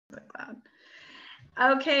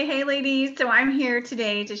Okay, hey ladies, so I'm here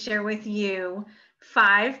today to share with you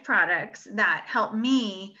 5 products that help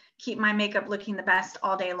me keep my makeup looking the best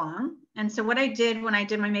all day long. And so what I did when I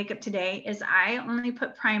did my makeup today is I only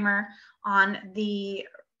put primer on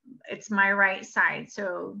it's my right side.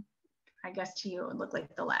 So I guess to you it would look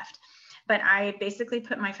like the left. But I basically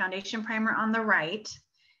put my foundation primer on the right,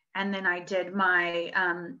 and then I did my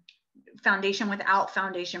foundation without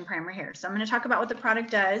foundation primer here. So I'm going to talk about what the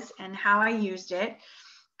product does and how I used it.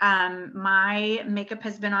 My makeup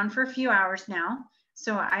has been on for a few hours now,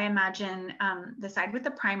 so I imagine the side with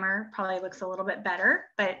the primer probably looks a little bit better,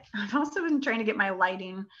 but I've also been trying to get my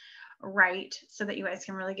lighting right so that you guys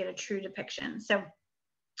can really get a true depiction. So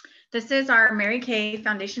this is our Mary Kay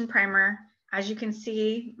foundation primer. As you can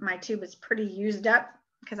see, my tube is pretty used up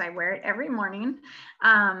because I wear it every morning.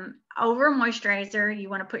 Over moisturizer, you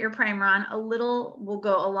want to put your primer on. A little will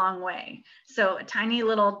go a long way. So a tiny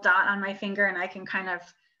little dot on my finger, and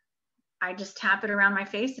I just tap it around my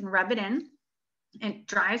face and rub it in. It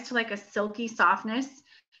dries to like a silky softness.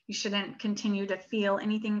 You shouldn't continue to feel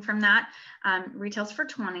anything from that. Retails for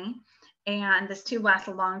 $20. And this tube lasts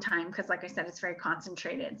a long time because, like I said, it's very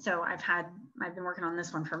concentrated. So I've been working on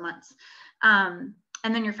this one for months.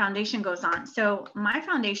 And then your foundation goes on. So my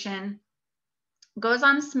foundation goes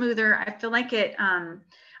on smoother. I feel like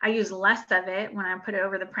I use less of it when I put it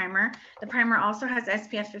over the primer. The primer also has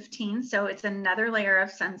SPF 15, so it's another layer of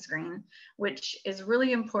sunscreen, which is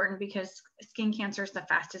really important because skin cancer is the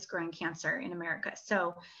fastest growing cancer in America.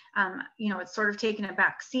 So, it's sort of taken a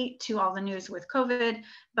back seat to all the news with COVID,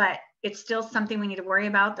 but it's still something we need to worry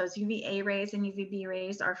about. Those UVA rays and UVB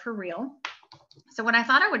rays are for real. So what I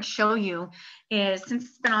thought I would show you is, since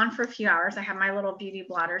it's been on for a few hours, I have my little beauty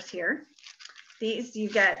blotters here. These you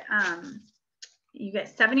get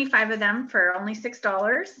 75 of them for only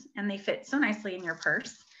 $6, and they fit so nicely in your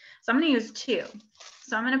purse. So I'm going to use 2.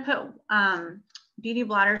 So I'm going to put beauty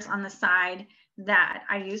blotters on the side that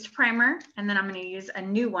I used primer, and then I'm going to use a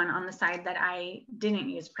new one on the side that I didn't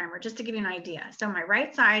use primer, just to give you an idea. So my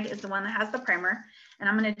right side is the one that has the primer, and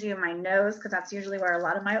I'm going to do my nose because that's usually where a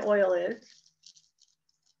lot of my oil is,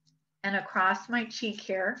 and across my cheek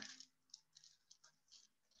here.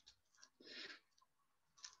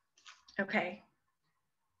 Okay.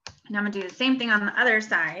 And I'm gonna do the same thing on the other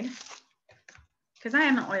side because I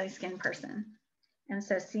am an oily skin person. And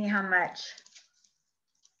so see how much.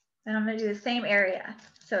 Then I'm gonna do the same area.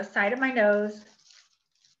 So side of my nose,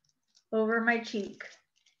 over my cheek.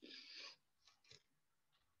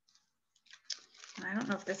 And I don't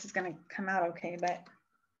know if this is gonna come out okay, but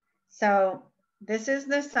so this is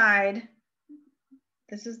the side.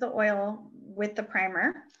 This is the oil with the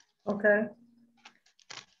primer. Okay.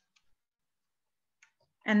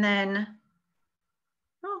 And then,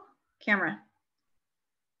 camera.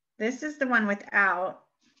 This is the one without,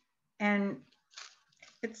 and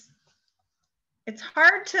it's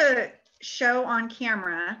hard to show on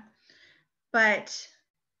camera, but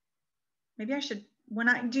maybe I should, when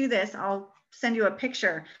I do this, I'll send you a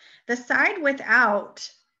picture. The side without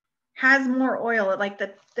has more oil, like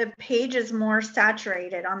the page is more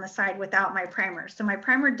saturated on the side without my primer. So my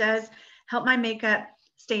primer does help my makeup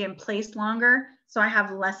stay in place longer, so I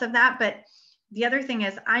have less of that. But the other thing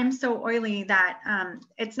is I'm so oily that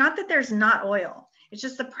it's not that there's not oil, it's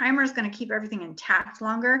just the primer is going to keep everything intact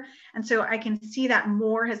longer. And so I can see that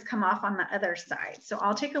more has come off on the other side. So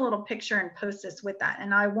I'll take a little picture and post this with that.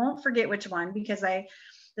 And I won't forget which one because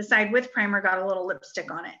the side with primer got a little lipstick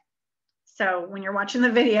on it. So when you're watching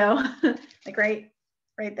the video, like right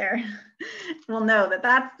there, we'll know that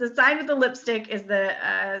that's the side with the lipstick is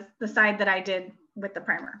the side that I did with the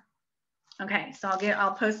primer. Okay, so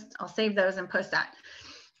I'll save those and post that.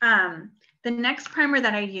 The next primer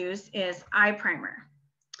that I use is eye primer.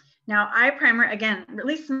 Now eye primer, again,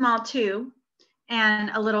 really small too, and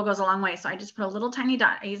a little goes a long way. So I just put a little tiny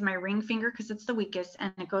dot. I use my ring finger because it's the weakest,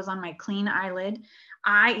 and it goes on my clean eyelid.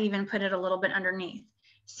 I even put it a little bit underneath.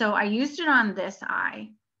 So I used it on this eye,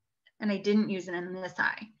 and I didn't use it in this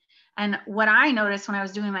eye. And what I noticed when I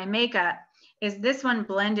was doing my makeup is this one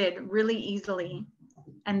blended really easily,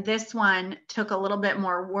 and this one took a little bit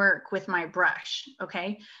more work with my brush,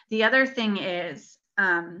 okay? The other thing is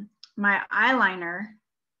my eyeliner.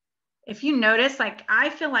 If you notice, like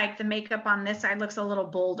I feel like the makeup on this side looks a little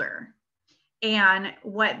bolder. And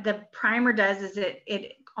what the primer does is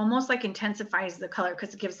it almost like intensifies the color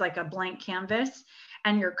because it gives like a blank canvas,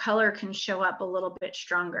 and your color can show up a little bit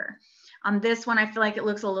stronger. On this one, I feel like it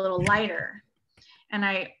looks a little lighter. And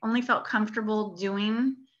I only felt comfortable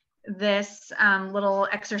doing this little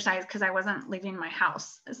exercise because I wasn't leaving my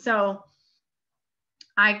house. So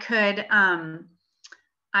I could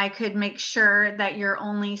I could make sure that you're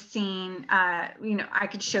only seeing, you know, I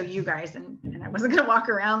could show you guys, and I wasn't gonna walk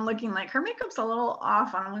around looking like her makeup's a little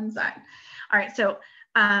off on one side. All right, so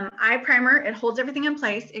eye primer, it holds everything in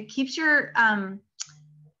place. It keeps your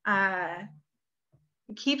eye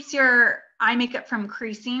makeup from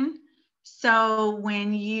creasing. So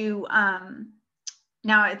when you,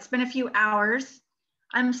 now it's been a few hours,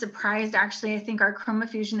 I'm surprised actually. I think our Chroma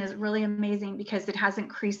Fusion is really amazing because it hasn't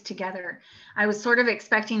creased together. I was sort of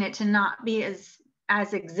expecting it to not be as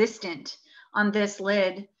existent on this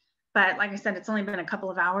lid, but like I said, it's only been a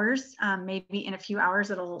couple of hours. Maybe in a few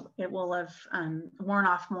hours it will have worn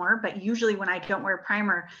off more. But usually when I don't wear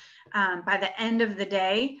primer, by the end of the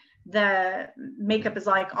day, the makeup is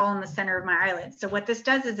like all in the center of my eyelid. So what this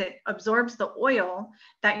does is it absorbs the oil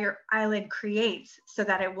that your eyelid creates so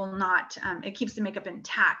that it will not, it keeps the makeup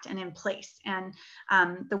intact and in place. And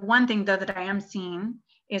the one thing though that I am seeing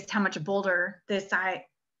is how much bolder this eye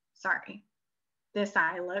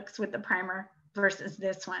looks with the primer versus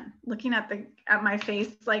this one. Looking at my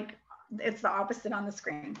face, like it's the opposite on the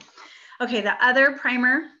screen. Okay, the other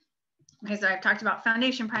primer. Okay, so I've talked about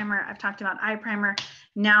foundation primer, I've talked about eye primer.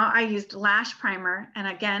 Now I used lash primer. And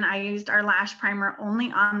again, I used our lash primer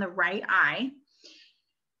only on the right eye.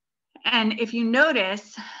 And if you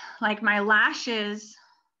notice, like my lashes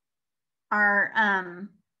are,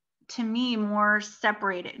 to me, more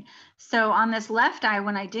separated. So on this left eye,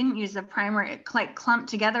 when I didn't use the primer, it like clumped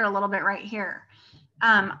together a little bit right here.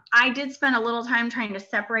 I did spend a little time trying to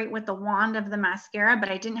separate with the wand of the mascara, but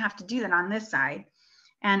I didn't have to do that on this side.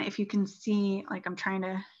 And if you can see, like I'm trying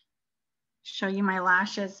to show you my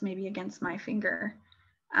lashes maybe against my finger.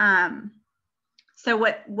 So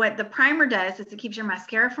what the primer does is it keeps your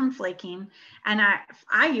mascara from flaking. And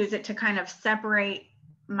I use it to kind of separate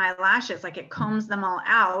my lashes, like it combs them all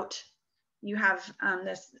out. You have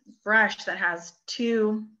this brush that has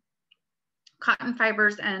 2 cotton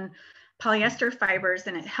fibers and polyester fibers,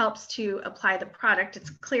 and it helps to apply the product.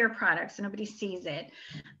 It's a clear product, so nobody sees it,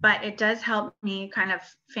 but it does help me kind of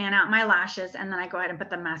fan out my lashes, and then I go ahead and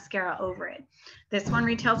put the mascara over it. This one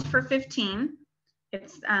retails for $15.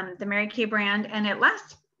 It's the Mary Kay brand, and it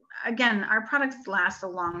lasts, again, our products last a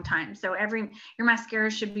long time. So your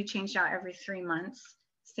mascara should be changed out every 3 months.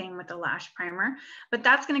 Same with the lash primer, but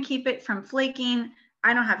that's going to keep it from flaking.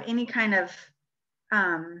 I don't have any kind of,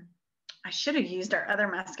 I should have used our other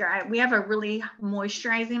mascara. We have a really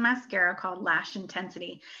moisturizing mascara called Lash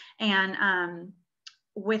Intensity. And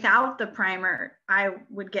without the primer, I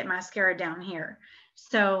would get mascara down here.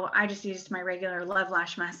 So I just used my regular Love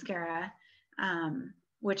Lash mascara,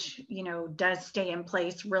 which, you know, does stay in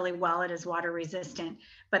place really well. It is water resistant,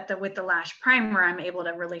 but with the lash primer, I'm able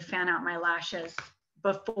to really fan out my lashes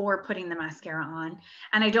before putting the mascara on.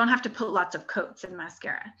 And I don't have to put lots of coats of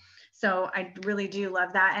mascara. So I really do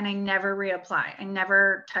love that. And I never reapply. I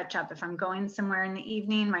never touch up. If I'm going somewhere in the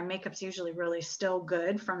evening, my makeup's usually really still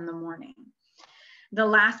good from the morning. The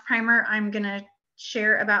last primer I'm gonna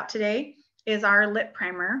share about today is our lip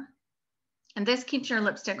primer. And this keeps your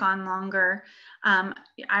lipstick on longer. I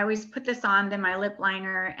always put this on, then my lip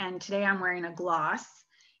liner, and today I'm wearing a gloss.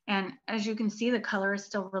 And as you can see, the color is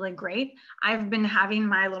still really great. I've been having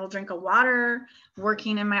my little drink of water,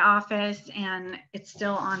 working in my office, and it's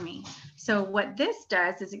still on me. So what this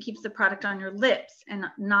does is it keeps the product on your lips and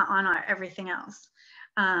not on everything else.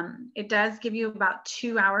 It does give you about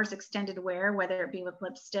 2 hours extended wear, whether it be with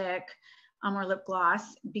lipstick or lip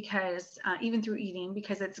gloss, because even through eating,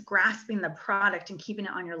 because it's grasping the product and keeping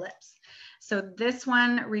it on your lips. So this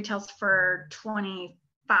one retails for $25,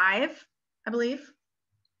 I believe.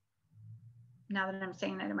 Now that I'm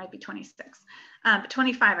saying that, it might be 26, but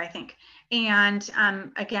 25, I think. And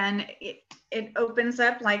again, it opens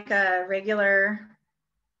up like a regular,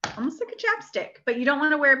 almost like a chapstick, but you don't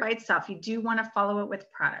want to wear it by itself. You do want to follow it with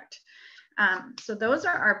product. So those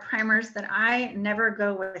are our primers that I never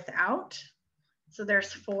go without. So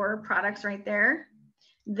there's 4 products right there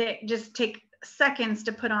that just take seconds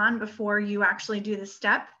to put on before you actually do the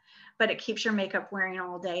step, but it keeps your makeup wearing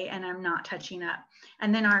all day and I'm not touching up.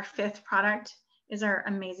 And then our 5th product is our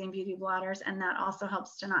Amazing Beauty Blotters, and that also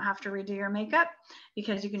helps to not have to redo your makeup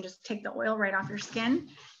because you can just take the oil right off your skin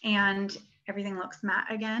and everything looks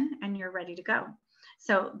matte again and you're ready to go.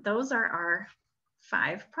 So those are our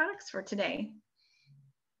 5 products for today.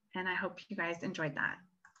 And I hope you guys enjoyed that.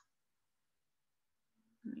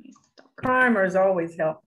 Primers always help.